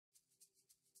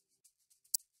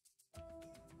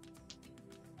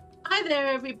Hi there,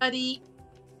 everybody.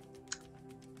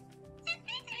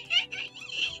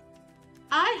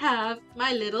 I have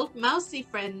my little mousy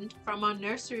friend from our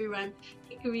nursery rhyme,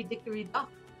 Hickory Dickory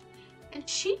Dock, and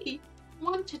she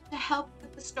wanted to help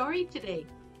with the story today.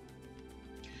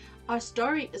 Our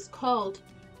story is called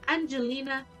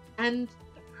Angelina and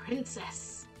the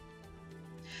Princess,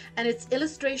 and it's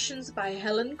illustrations by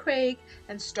Helen Craig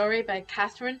and story by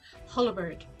Catherine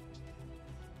Hullibird.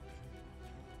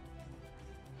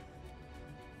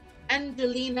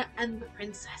 Angelina and the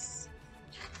Princess.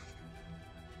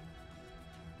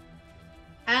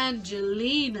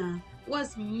 Angelina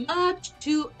was much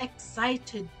too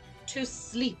excited to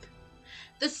sleep.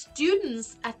 The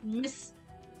students at Miss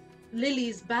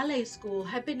Lily's ballet school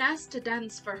had been asked to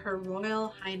dance for Her Royal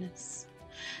Highness,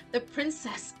 the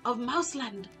Princess of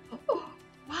Mouseland. Oh,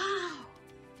 wow!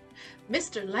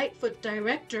 Mr. Lightfoot,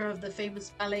 director of the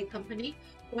famous ballet company,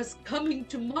 was coming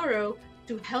tomorrow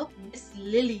to help Miss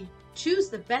Lily choose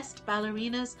the best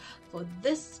ballerinas for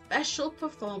this special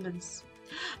performance.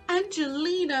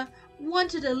 Angelina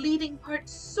wanted a leading part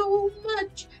so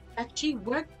much that she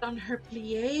worked on her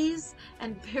pliés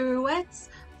and pirouettes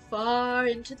far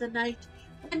into the night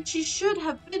when she should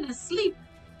have been asleep.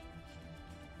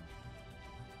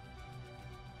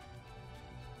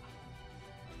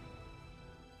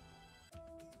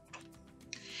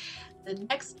 The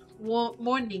next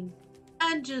morning,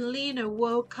 Angelina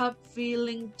woke up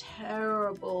feeling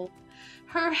terrible.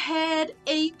 Her head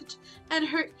ached and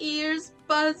her ears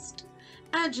buzzed.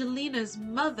 Angelina's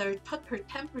mother took her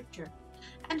temperature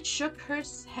and shook her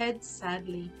head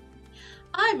sadly.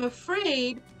 "I'm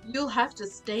afraid you'll have to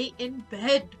stay in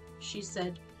bed," she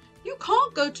said. "You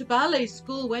can't go to ballet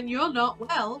school when you're not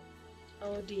well."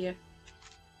 Oh dear.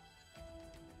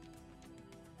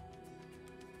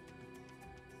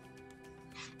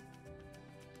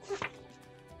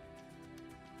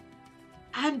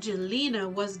 Angelina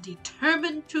was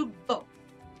determined to go.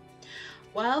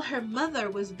 While her mother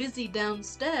was busy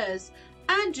downstairs,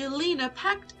 Angelina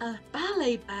packed a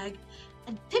ballet bag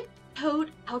and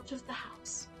tiptoed out of the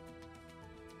house.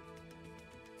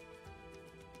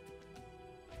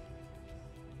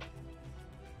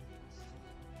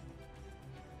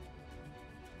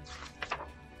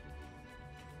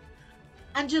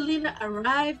 Angelina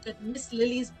arrived at Miss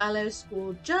Lily's ballet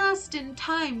school just in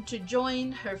time to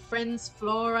join her friends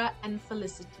Flora and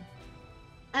Felicity,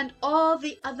 and all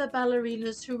the other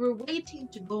ballerinas who were waiting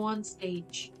to go on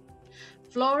stage.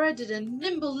 Flora did a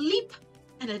nimble leap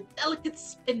and a delicate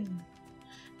spin,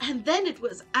 and then it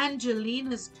was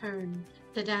Angelina's turn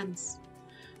to dance.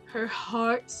 Her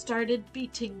heart started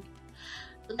beating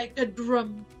like a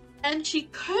drum, and she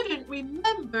couldn't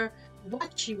remember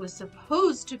what she was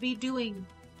supposed to be doing.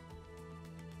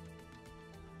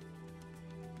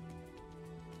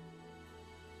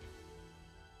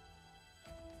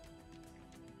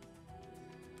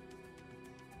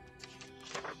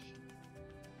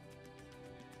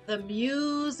 The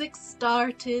music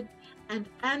started, and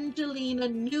Angelina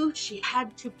knew she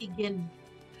had to begin.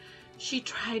 She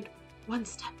tried one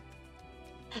step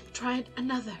and tried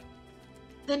another.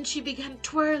 Then she began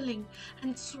twirling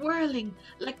and swirling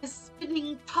like a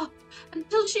spinning top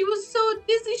until she was so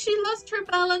dizzy she lost her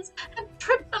balance and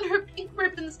tripped on her pink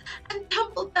ribbons and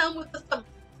tumbled down with a thump.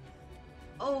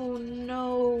 Oh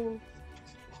no,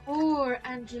 poor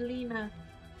Angelina.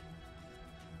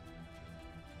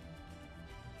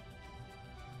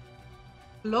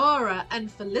 Flora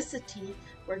and Felicity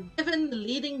were given the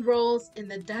leading roles in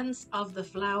the Dance of the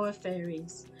Flower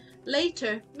Fairies.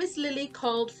 Later, Miss Lily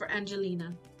called for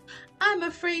Angelina. "I'm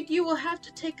afraid you will have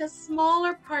to take a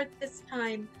smaller part this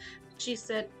time," she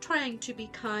said, trying to be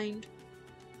kind.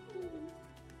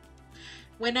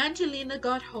 When Angelina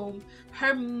got home,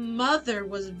 her mother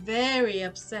was very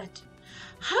upset.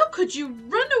 "How could you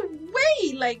run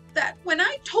away like that when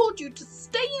I told you to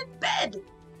stay in bed?"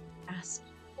 asked.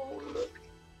 Oh, look.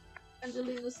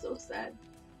 Angelina's so sad.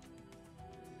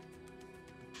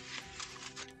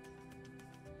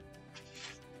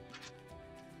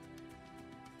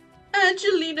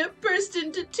 Angelina burst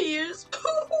into tears.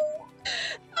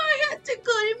 "I had to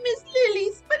go to Miss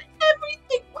Lily's, but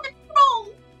everything went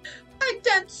wrong. I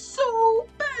danced so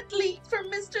badly for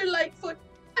Mr. Lightfoot.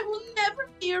 I will never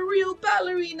be a real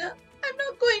ballerina. I'm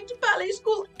not going to ballet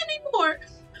school anymore."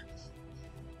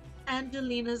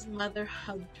 Angelina's mother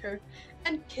hugged her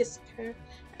and kissed her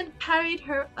and carried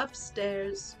her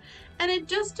upstairs, and in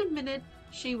just a minute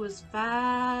she was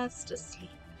fast asleep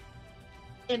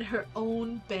in her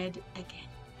own bed again.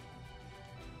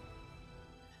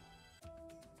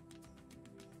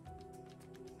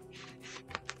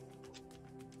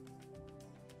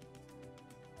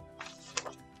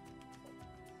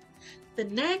 The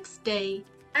next day,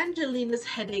 Angelina's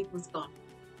headache was gone.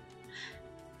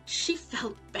 She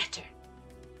felt better,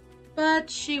 but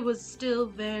she was still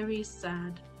very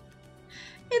sad.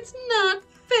 "It's not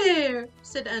fair,"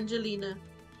 said Angelina.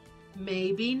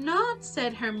 "Maybe not,"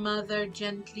 said her mother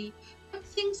gently, "but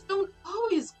things don't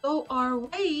always go our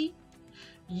way.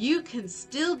 You can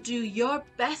still do your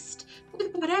best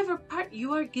with whatever part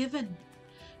you are given.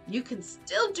 You can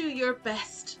still do your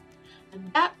best,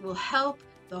 and that will help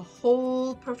the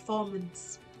whole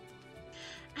performance."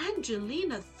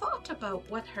 Angelina thought about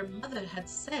what her mother had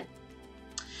said.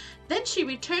 Then she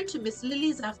returned to Miss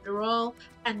Lily's after all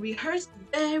and rehearsed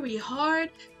very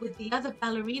hard with the other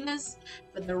ballerinas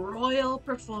for the royal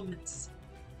performance.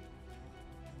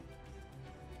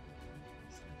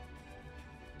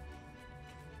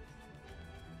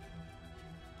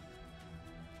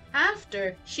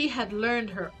 After she had learned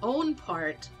her own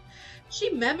part, she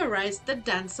memorized the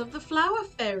dance of the flower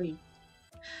fairy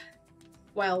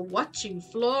while watching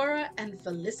Flora and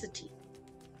Felicity.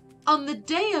 On the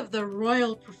day of the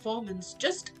royal performance,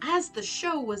 just as the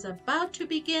show was about to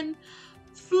begin,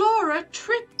 Flora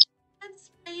tripped and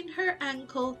sprained her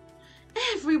ankle.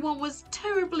 Everyone was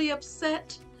terribly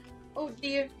upset. Oh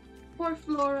dear, poor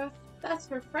Flora, that's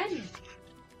her friend.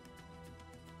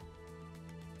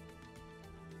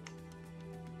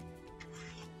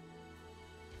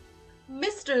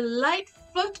 Mr.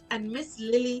 Lightfoot and Miss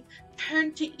Lily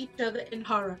turned to each other in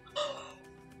horror.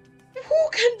 "Who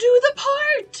can do the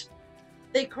part?"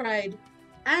 they cried.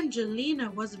 Angelina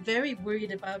was very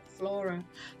worried about Flora,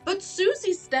 but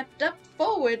Susie stepped up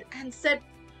forward and said,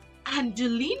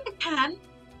 "Angelina can."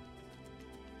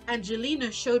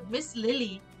 Angelina showed Miss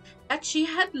Lily that she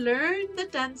had learned the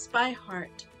dance by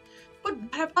heart. "But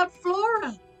what about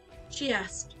Flora?" she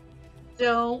asked.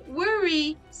 "Don't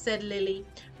worry," said Lily.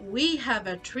 "We have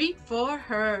a treat for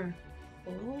her."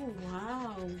 Oh,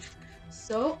 wow.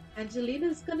 So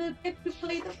Angelina's gonna get to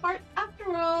play the part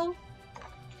after all.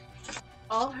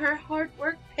 All her hard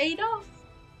work paid off.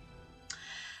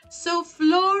 So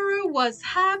Flora was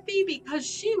happy because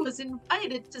she was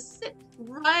invited to sit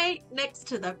right next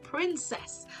to the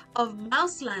Princess of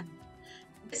Mouseland.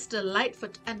 Mr.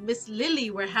 Lightfoot and Miss Lily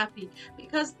were happy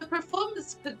because the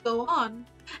performance could go on,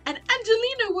 and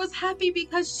Angelina was happy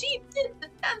because she did the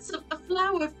dance of the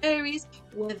flower fairies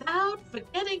without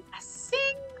forgetting a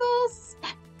single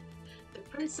step. The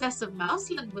Princess of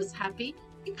Mouseland was happy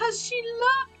because she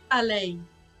loved ballet.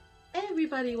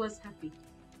 Everybody was happy.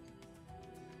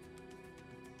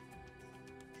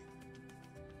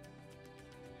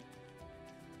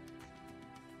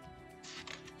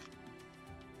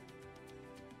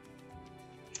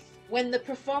 When the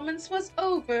performance was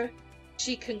over,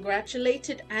 she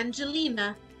congratulated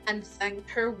Angelina and thanked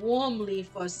her warmly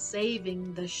for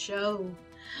saving the show.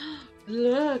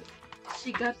 Look,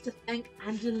 she got to thank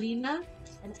Angelina,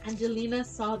 and Angelina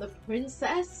saw the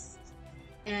princess,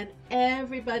 and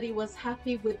everybody was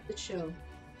happy with the show.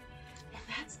 And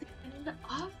that's the end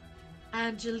of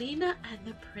Angelina and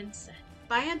the Princess.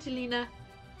 Bye, Angelina.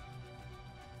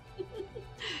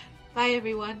 Bye,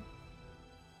 everyone.